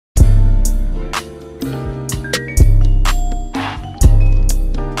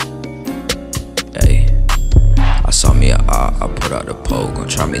the pole. Gon'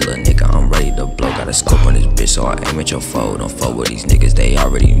 try me, little nigga, I'm ready to blow. Got a scope on this bitch, so I aim at your foe. Don't fuck with these niggas, they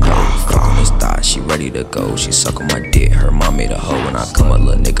already know. Fuck on this thigh, she ready to go. She suck on my dick, her mom made a hoe. When I come up,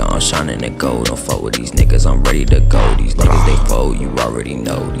 little nigga, I'm shining in gold. Don't fuck with these niggas, I'm ready to go. These niggas, they fold, you already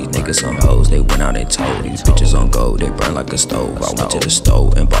know. These niggas some hoes, they went out and told. These bitches on gold, they burn like a stove. I went to the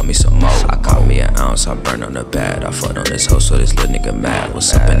stove and bought me some more. I caught me an ounce, I burned on the bad. I fucked on this hoe, so this little nigga mad.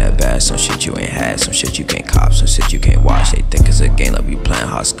 What's up in that bag? Some shit you ain't had, some shit you can't cop, some shit you can't watch. They think it's a game like we playing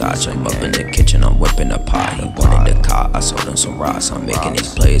hopscotch. I'm up in the kitchen, I'm whipping the pot. He wanted the car, I sold him some rocks. I'm making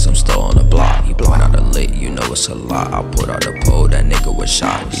these plays, I'm still on the block. He blowing out the lit, you know it's a lot. I pulled out the pole, that nigga was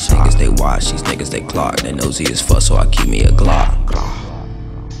shot. These niggas they watch, these niggas they clock. They nosy as fuck, so I keep me a Glock.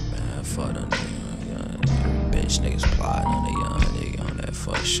 Man, fuck them niggas, bitch niggas plotting on the young nigga on that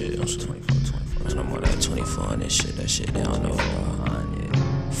fuck shit. I'm 24. Man, I'm on that 24 on this shit, that shit they don't know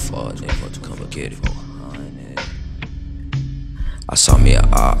about. Fuck nigga, come and get it. I saw me a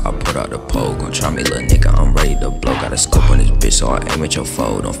op, I put out the pole. Gon' try me, little nigga, I'm ready to blow. Got a scope on this bitch, so I aim at your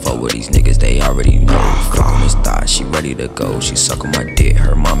foe. Don't fuck with these niggas, they already know. Fuck on this thigh, she ready to go. She suck on my dick,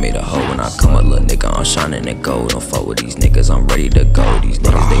 her mom made a hoe. When I come up, little nigga, I'm shining in gold. Don't fuck with these niggas, I'm ready to go. These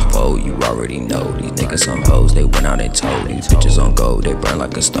niggas, they fold, you already know. These niggas some hoes, they went out and told. These bitches on gold, they burn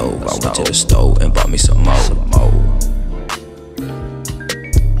like a stove. I went to the stove and bought me some more.